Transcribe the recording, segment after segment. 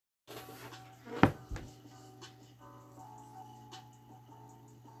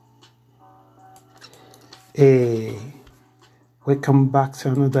Hey, welcome back to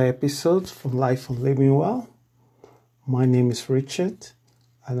another episode from Life on Living Well. My name is Richard,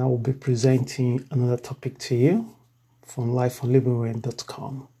 and I will be presenting another topic to you from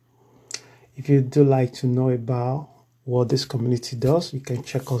lifeonlivingwell.com. If you do like to know about what this community does, you can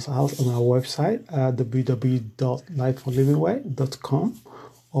check us out on our website at www.lifeonlivingwell.com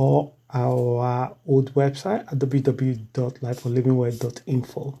or our old website at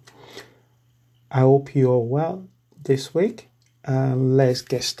www.lifeonlivingwell.info. I hope you are well this week, and let's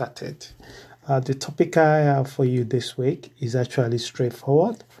get started. The topic I have for you this week is actually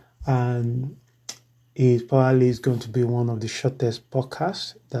straightforward, and it probably is going to be one of the shortest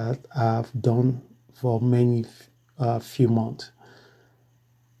podcasts that I've done for many few months.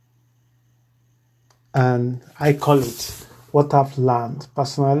 And I call it what I've learned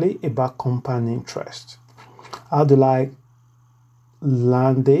personally about compound interest. How do I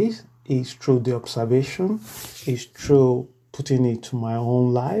learn this? Is through the observation, is through putting it to my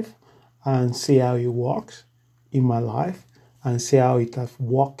own life and see how it works in my life and see how it has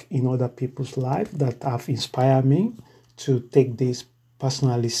worked in other people's life that have inspired me to take this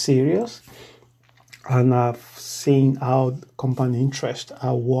personally serious. And I've seen how compound interest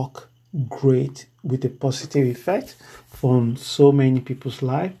work great with a positive effect from so many people's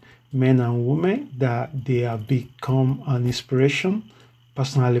life, men and women, that they have become an inspiration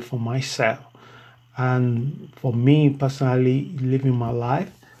personally for myself. And for me personally, living my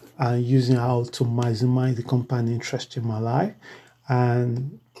life and using how to maximize the compound interest in my life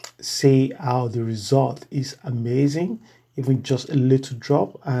and see how the result is amazing, even just a little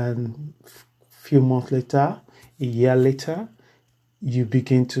drop, and few months later, a year later, you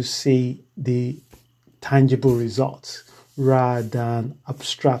begin to see the tangible results rather than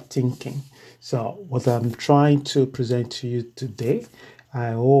abstract thinking. So what I'm trying to present to you today,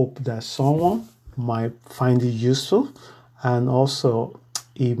 I hope that someone might find it useful, and also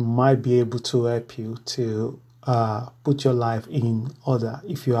it might be able to help you to put your life in order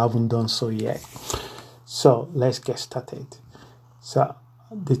if you haven't done so yet. So let's get started. So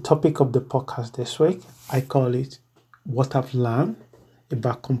the topic of the podcast this week, I call it what I've learned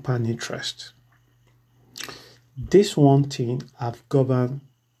about compound interest. This one thing have governed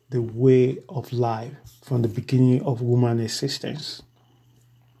the way of life from the beginning of human existence.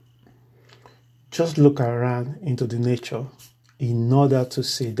 Just look around into the nature in order to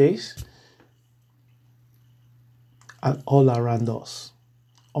see this and all around us.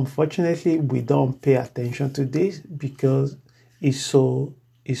 Unfortunately, we don't pay attention to this because it's so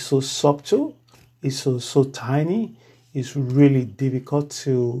subtle, it's so tiny. It's really difficult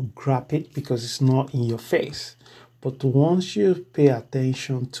to grab it because it's not in your face. But once you pay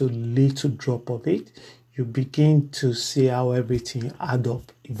attention to little drop of it, you begin to see how everything adds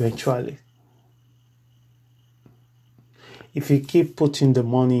up eventually. If you keep putting the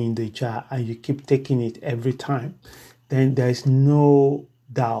money in the jar and you keep taking it every time, then there is no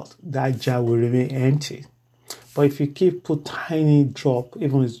doubt that jar will remain empty. But if you keep put tiny drop,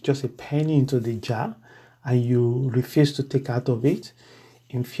 even if it's just a penny into the jar, and you refuse to take out of it,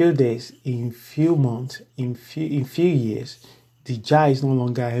 in few days, in few months, in few years, the jar is no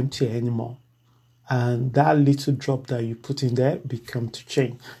longer empty anymore. And that little drop that you put in there become to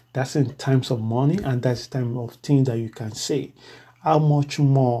change. That's in terms of money, and that's time of things that you can see. How much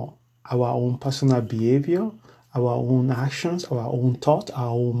more our own personal behavior, our own actions, our own thought, our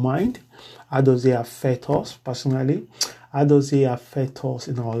own mind, how does it affect us personally? How does it affect us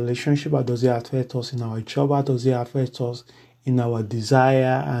in our relationship? How does it affect us in our job? How does it affect us in our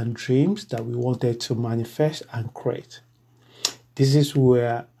desire and dreams that we wanted to manifest and create? This is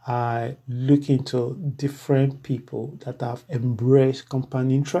where I look into different people that have embraced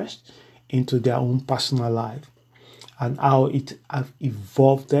compound interest into their own personal life and how it have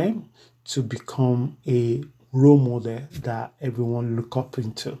evolved them to become a role model that everyone look up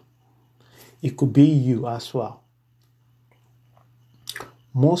into. It could be you as well.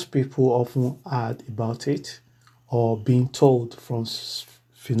 Most people often heard about it or being told from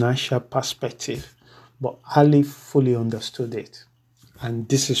financial perspective, but hardly fully understood it. And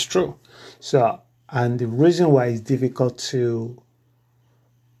this is true. So, and the reason why it's difficult to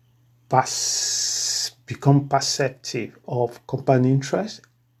become perceptive of compound interest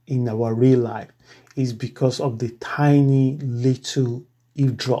in our real life is because of the tiny little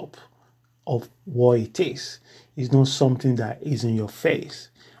eavesdrop of what it is. It's not something that is in your face.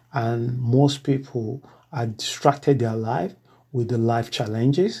 And most people are distracted their life with the life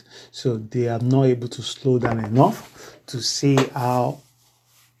challenges, so they are not able to slow down enough to see how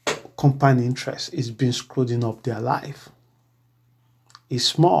compound interest is being screwing up their life. It's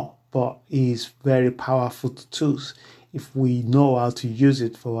small, but it's very powerful tools if we know how to use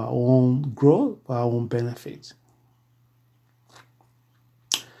it for our own growth, for our own benefit.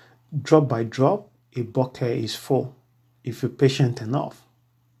 Drop by drop, a bucket is full if you're patient enough.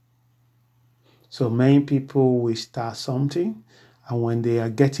 So many people will start something, and when they are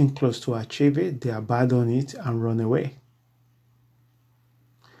getting close to achieve it, they abandon it and run away.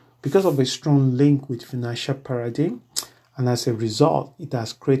 Because of a strong link with financial paradigm, and as a result, it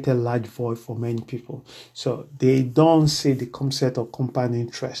has created a large void for many people. So they don't see the concept of compound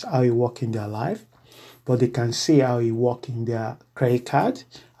interest, how it works in their life, but they can see how it works in their credit card,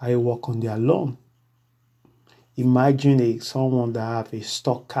 how it works on their loan. Imagine someone that have a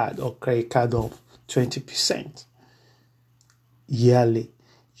stock card or credit card of 20% yearly.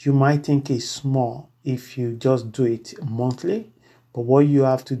 You might think it's small if you just do it monthly, but what you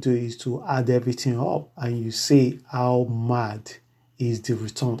have to do is to add everything up, and you see how mad is the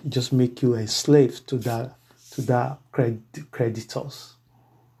return. It just make you enslaved to that creditors.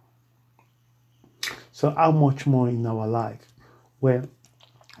 So how much more in our life? Well,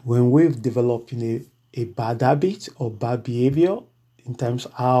 when we've developed a bad habit or bad behavior in terms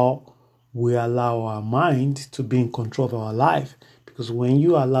of how we allow our mind to be in control of our life, because when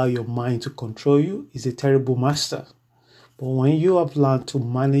you allow your mind to control you, it's a terrible master. But when you have learned to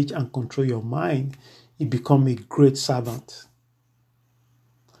manage and control your mind, it becomes a great servant.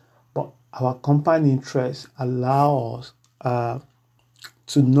 But our compound interest allows us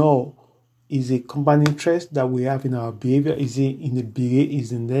to know, is it compound interest that we have in our behavior? Is it in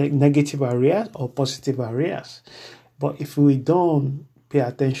the negative areas or positive areas? But if we don't pay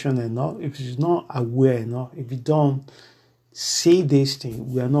attention enough, if it's not aware enough, if we don't see this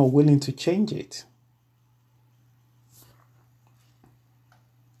thing, we are not willing to change it.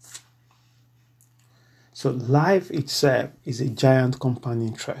 So life itself is a giant compound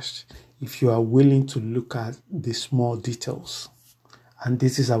interest if you are willing to look at the small details. And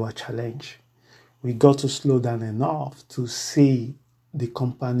this is our challenge. We got to slow down enough to see the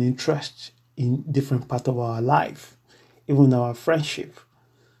compound interest in different parts of our life, even our friendship.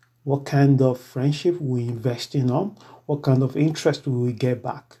 What kind of friendship we invest in on? What kind of interest will we get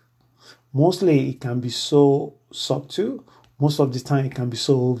back? Mostly it can be so subtle. Most of the time it can be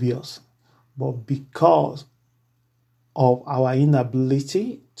so obvious. But because of our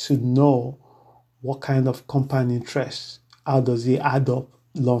inability to know what kind of compound interest, how does it add up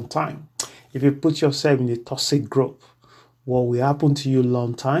long time? If you put yourself in a toxic group, what will happen to you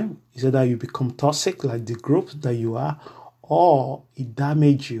long time is either you become toxic like the group that you are, or it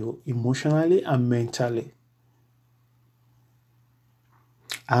damages you emotionally and mentally.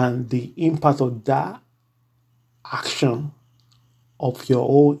 And the impact of that action, of your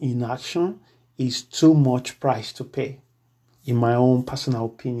own inaction, is too much price to pay, in my own personal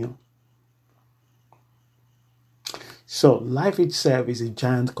opinion. So life itself is a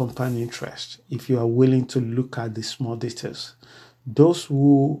giant compound interest if you are willing to look at the small details. Those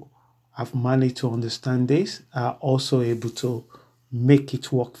who have managed to understand this are also able to make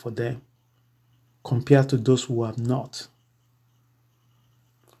it work for them compared to those who have not.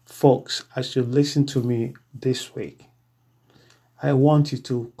 Folks, as you listen to me this week, I want you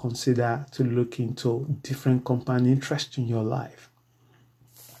to consider to look into different compound interests in your life.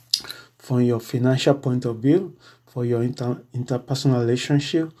 From your financial point of view, for your interpersonal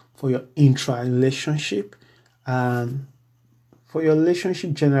relationship, for your intra-relationship, and for your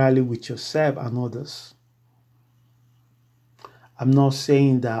relationship generally with yourself and others. I'm not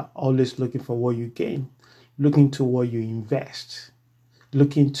saying that always looking for what you gain. Look into what you invest.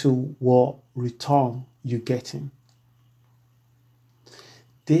 Look into what return you're getting.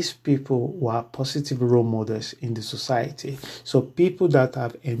 These people were positive role models in the society. So people that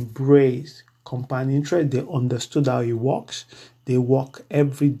have embraced compound interest, they understood how it works. They work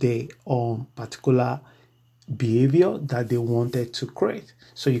every day on particular behavior that they wanted to create.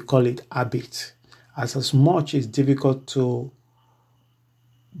 So you call it habit. As much as difficult to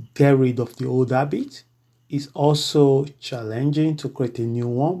get rid of the old habit, it's also challenging to create a new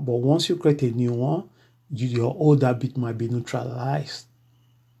one. But once you create a new one, your old habit might be neutralized.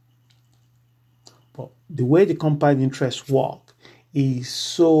 But the way the compound interest work is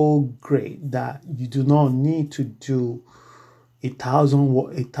so great that you do not need to do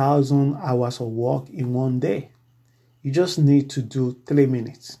 1,000 hours of work in one day. You just need to do 3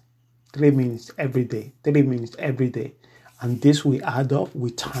 minutes. 3 minutes every day. 3 minutes every day. And this will add up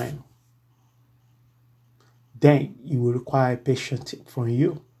with time. Then it will require patience from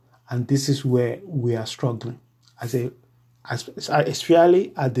you. And this is where we are struggling,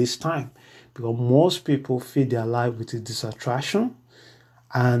 especially at this time. Because most people feed their life with a distraction,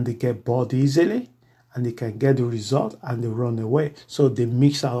 and they get bored easily, and they can get the result and they run away. So they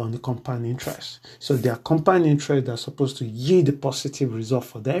mix out on the compound interest. So their compound interest that's supposed to yield the positive result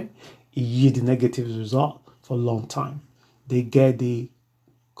for them, it yield the negative result for a long time. They get the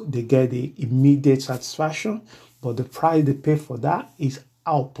immediate satisfaction, but the price they pay for that is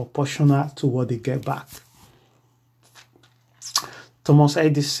out proportional to what they get back. Thomas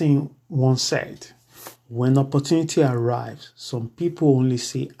Edison once said, when opportunity arrives, some people only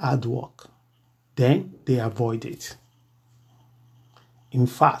see hard work, then they avoid it. In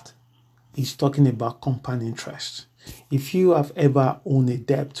fact, he's talking about compound interest. If you have ever owned a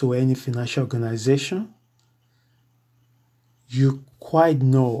debt to any financial organization, you quite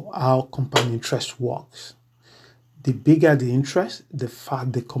know how compound interest works. The bigger the interest, the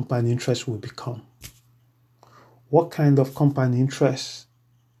faster the compound interest will become. What kind of compound interest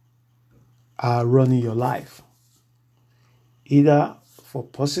are running your life? Either for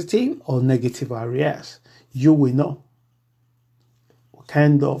positive or negative areas, you will know what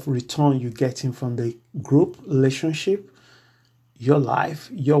kind of return you're getting from the group relationship, your life,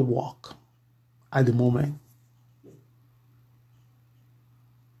 your work at the moment.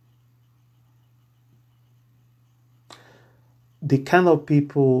 The kind of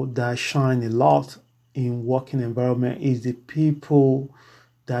people that shine a lot in working environment is the people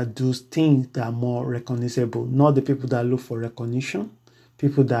that do things that are more recognizable, not the people that look for recognition,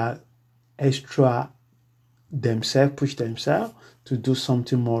 people that extra themselves, push themselves to do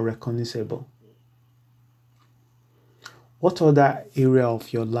something more recognizable. What other area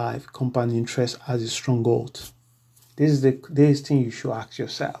of your life compound interest has a stronghold? This is the thing you should ask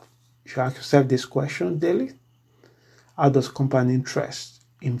yourself. You should ask yourself this question daily. How does compound interest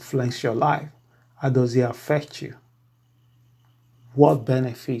influence your life? How does it affect you? What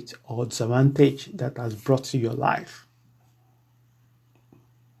benefit or disadvantage that has brought to your life?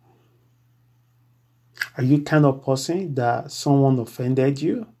 Are you kind of person that someone offended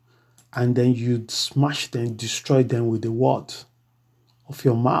you and then you smash them, destroy them with the word of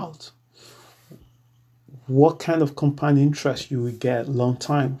your mouth? What kind of compound interest you will get long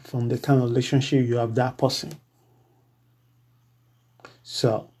time from the kind of relationship you have with that person?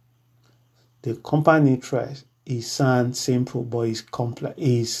 So, the compound interest sounds simple, but it's complex.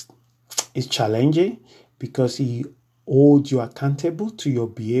 It's challenging because it holds you accountable to your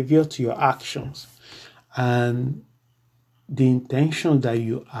behavior, to your actions, and the intention that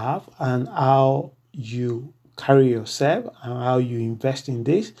you have, and how you carry yourself, and how you invest in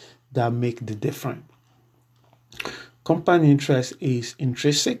this that make the difference. Compound interest is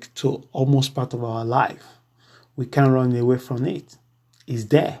intrinsic to almost part of our life. We can't run away from it. It's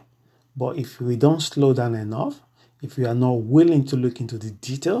there. But if we don't slow down enough, if we are not willing to look into the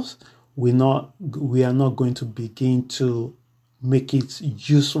details, we are not going to begin to make it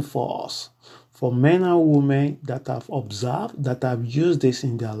useful for us. For men and women that have observed, that have used this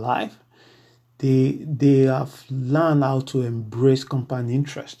in their life, they have learned how to embrace compound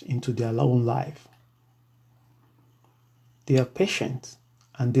interest into their own life. They are patient,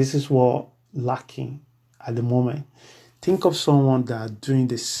 and this is what lacking at the moment. Think of someone that are doing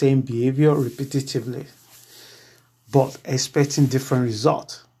the same behavior repetitively, but expecting different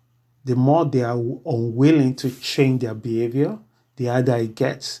results. The more they are unwilling to change their behavior, the harder it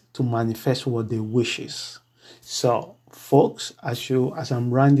gets to manifest what they wishes. So, folks, as I'm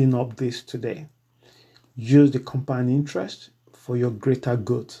rounding up this today, use the compound interest for your greater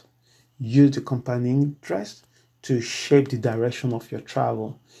good. Use the compound interest to shape the direction of your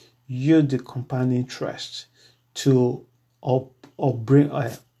travel. Use the compound interest to bring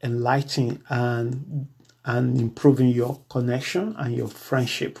enlightening and improving your connection and your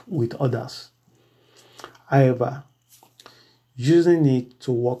friendship with others. However, using it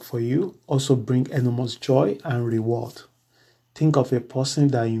to work for you also brings enormous joy and reward. Think of a person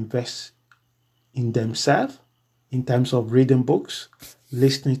that invests in themselves in terms of reading books,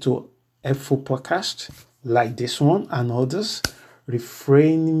 listening to helpful podcasts like this one and others,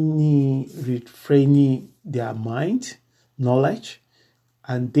 refraining their mind, knowledge,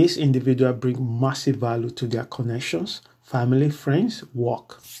 and this individual brings massive value to their connections, family, friends,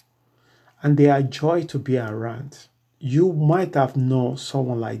 work, and they are joy to be around. You might have known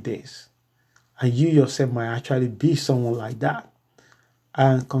someone like this, and you yourself might actually be someone like that,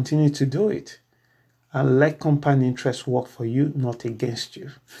 and continue to do it. And let compound interest work for you, not against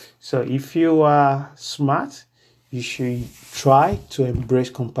you. So if you are smart, you should try to embrace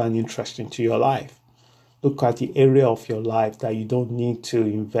compound interest into your life. Look at the area of your life that you don't need to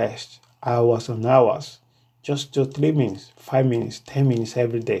invest hours and hours. Just do 3 minutes, 5 minutes, 10 minutes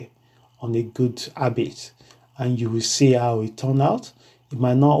every day on a good habit. And you will see how it turns out. It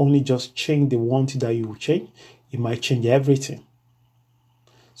might not only just change the one thing that you will change, it might change everything.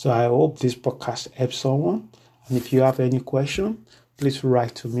 So I hope this podcast helps someone. And if you have any question, please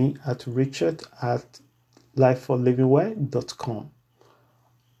write to me at richard@lifeforlivingwell.com.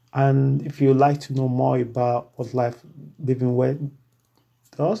 And if you'd like to know more about what Life Living Well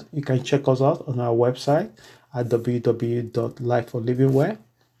does, you can check us out on our website at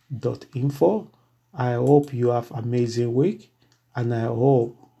www.lifeforlivingwell.info. I hope you have an amazing week, and I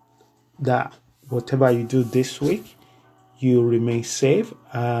hope that whatever you do this week, you remain safe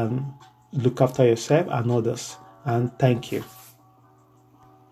and look after yourself and others. And thank you.